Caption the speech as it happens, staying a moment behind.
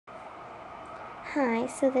Hi,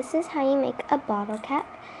 so this is how you make a bottle cap.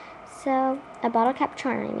 So, a bottle cap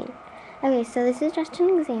charm, I mean. Okay, so this is just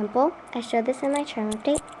an example. I showed this in my charm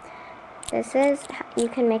update. This is, you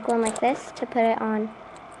can make one like this to put it on.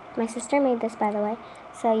 My sister made this, by the way.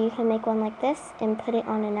 So you can make one like this and put it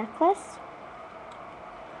on a necklace.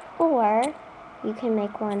 Or you can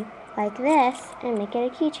make one like this and make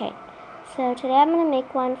it a keychain. So today I'm going to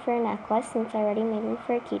make one for a necklace since I already made one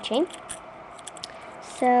for a keychain.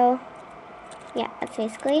 So yeah, that's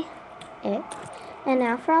basically it. And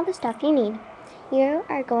now for all the stuff you need. You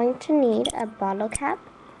are going to need a bottle cap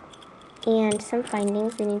and some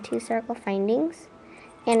findings. You need 2 circle findings.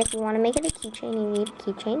 And if you want to make it a keychain, you need a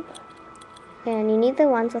keychain. And you need the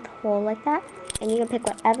ones with a hole like that. And you can pick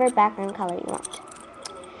whatever background color you want.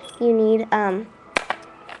 You need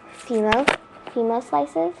Fimo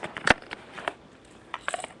slices.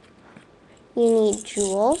 You need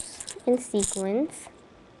jewels and sequins.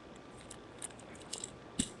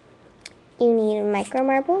 You need micro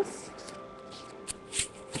marbles,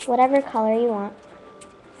 whatever color you want.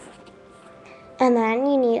 And then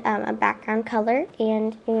you need a background color,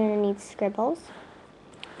 and you're going to need scribbles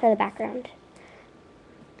for the background.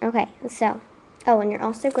 Okay, so, and you're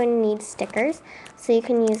also going to need stickers. So you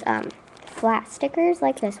can use flat stickers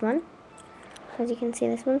like this one. As you can see,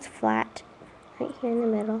 this one's flat. Right here in the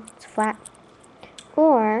middle, it's flat.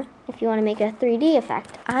 Or, if you want to make a 3D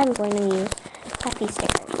effect, I'm going to use puffy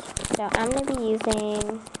stickers. So I'm going to be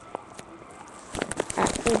using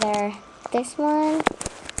either this one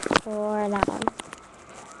or that one.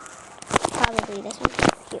 Probably this one,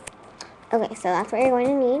 it's cute. Okay, so that's what you're going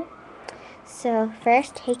to need. So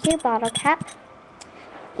first, take your bottle cap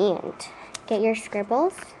and get your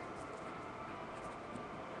scribbles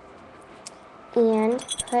and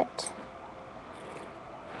put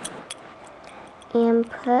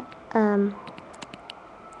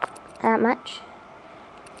that much,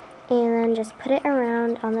 and then just put it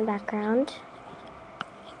around on the background.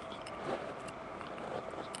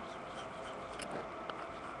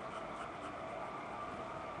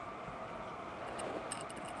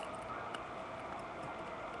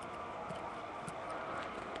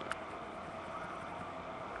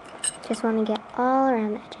 Just want to get all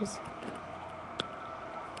around the edges.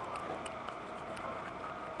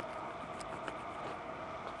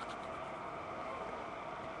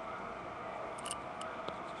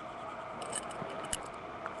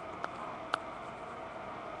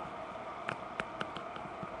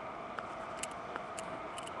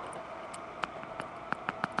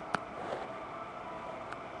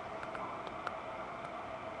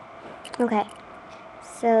 Okay,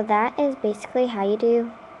 so that is basically how you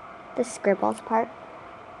do the scribbles part.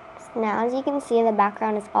 So now, as you can see, the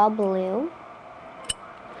background is all blue.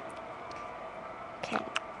 Okay.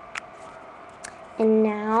 And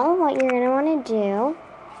now what you're going to want to do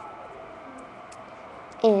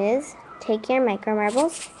is take your micro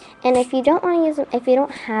marbles. And if you don't want to use them, if you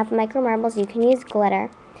don't have micro marbles, you can use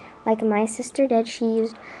glitter. Like my sister did, she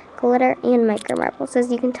used glitter and micro marbles.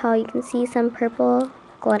 As you can tell, you can see some purple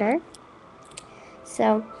glitter.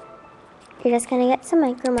 So you're just going to get some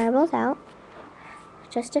micro marbles out.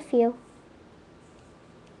 Just a few.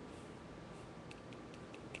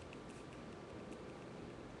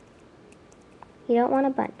 You don't want a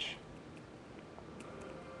bunch.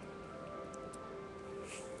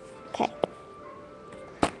 Okay.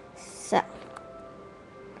 So,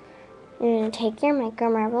 you're going to take your micro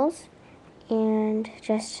marbles and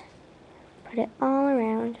just put it all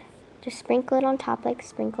around. Just sprinkle it on top like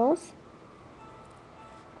sprinkles.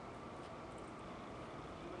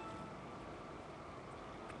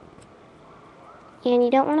 And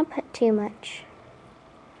you don't want to put too much.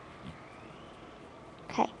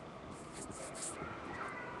 Okay.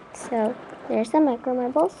 So there's the micro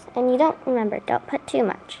marbles, and you don't put too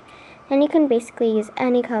much. And you can basically use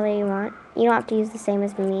any color you want. You don't have to use the same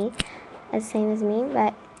as me,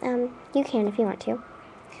 but you can if you want to.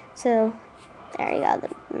 So there you go,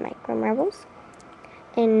 the micro marbles.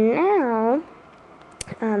 And now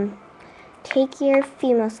take your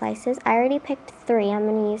Fimo slices. I already picked 3. I'm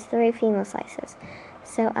going to use 3 Fimo slices.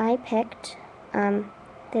 So I picked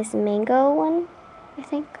this mango one, I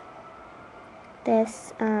think.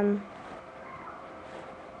 This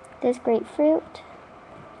grapefruit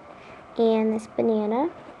and this banana.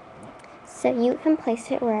 So you can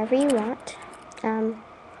place it wherever you want.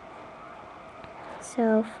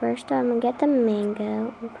 So first I'm going to get the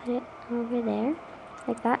mango and put it over there,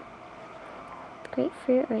 like that.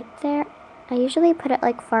 Grapefruit right there. I usually put it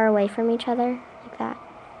like far away from each other, like that.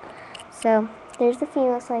 So there's the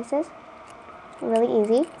Fimo slices. Really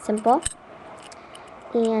easy, simple.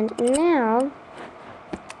 And now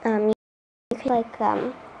you can like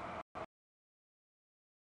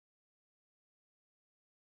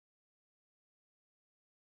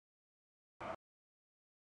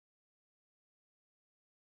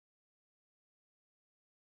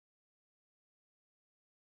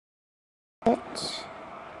it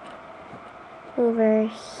over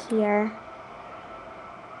here.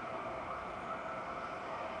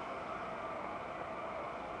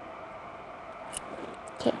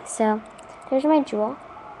 Okay, so there's my jewel.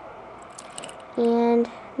 And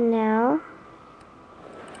now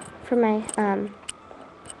for my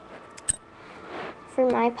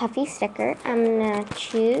puffy sticker, I'm gonna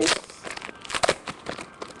choose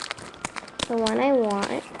the one I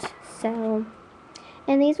want. So,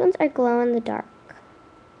 and these ones are glow in the dark.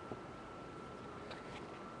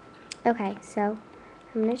 Okay, so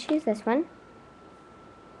I'm gonna choose this one.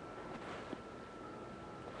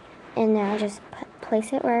 And now just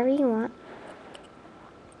place it wherever you want.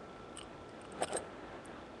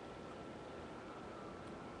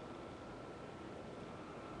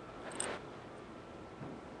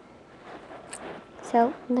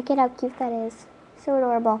 So look at how cute that is. So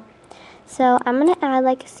adorable. So I'm gonna add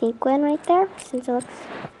like a sequin right there since it looks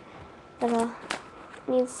little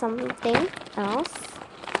needs something else.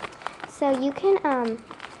 So you can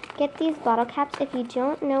get these bottle caps if you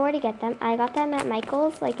don't know where to get them. I got them at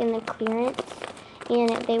Michael's, like in the clearance,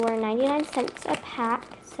 and they were 99 cents a pack.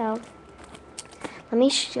 So let me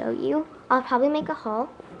show you. I'll probably make a haul.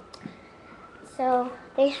 So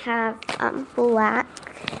they have black,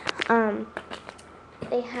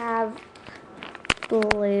 they have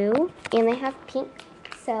blue, and they have pink.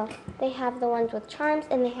 So they have the ones with charms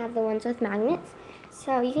and they have the ones with magnets.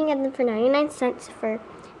 So you can get them for 99 cents for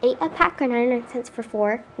 8 a pack or 99 cents for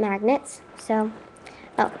 4 magnets. So,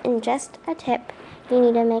 oh, and just a tip, you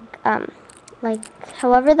need to make, like,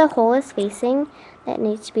 however the hole is facing, it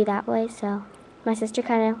needs to be that way. So my sister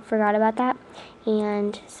kind of forgot about that.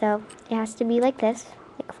 And so it has to be like this,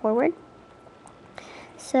 like forward.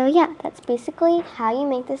 So yeah, that's basically how you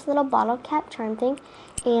make this little bottle cap charm thing.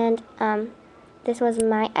 And this was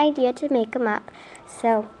my idea to make them up.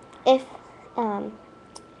 So if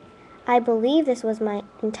I believe this was my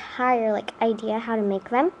entire like idea how to make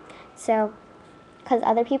them. So because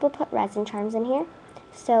other people put resin charms in here.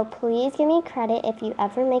 So please give me credit if you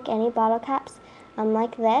ever make any bottle caps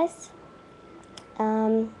like this.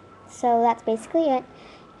 So that's basically it.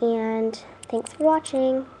 And thanks for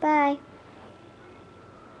watching. Bye.